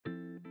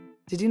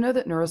Did you know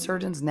that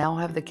neurosurgeons now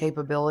have the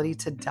capability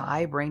to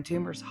dye brain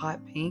tumors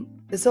hot pink?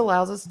 This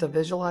allows us to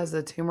visualize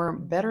the tumor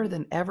better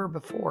than ever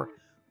before,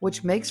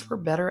 which makes for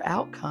better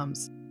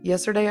outcomes.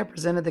 Yesterday, I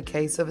presented the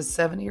case of a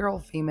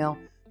 70-year-old female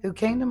who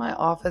came to my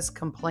office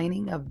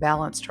complaining of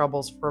balance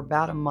troubles for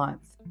about a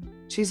month.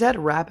 She's had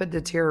rapid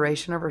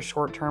deterioration of her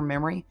short-term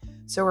memory,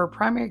 so her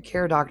primary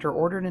care doctor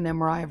ordered an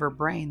MRI of her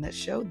brain that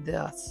showed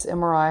this.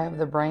 MRI of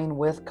the brain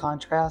with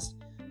contrast,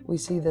 we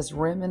see this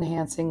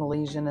rim-enhancing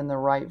lesion in the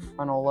right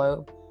frontal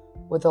lobe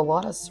with a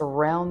lot of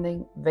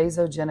surrounding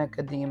vasogenic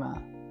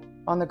edema.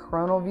 On the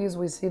coronal views,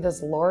 we see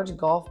this large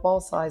golf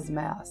ball-sized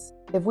mass.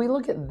 If we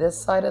look at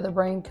this side of the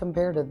brain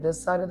compared to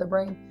this side of the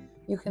brain,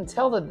 you can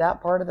tell that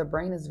that part of the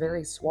brain is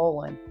very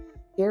swollen.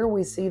 Here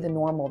we see the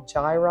normal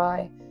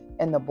gyri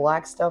and the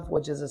black stuff,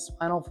 which is a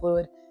spinal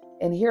fluid.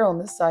 And here on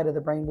this side of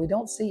the brain, we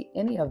don't see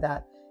any of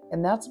that.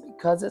 And that's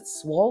because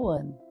it's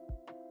swollen.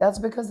 That's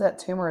because that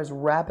tumor is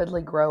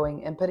rapidly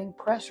growing and putting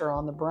pressure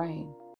on the brain.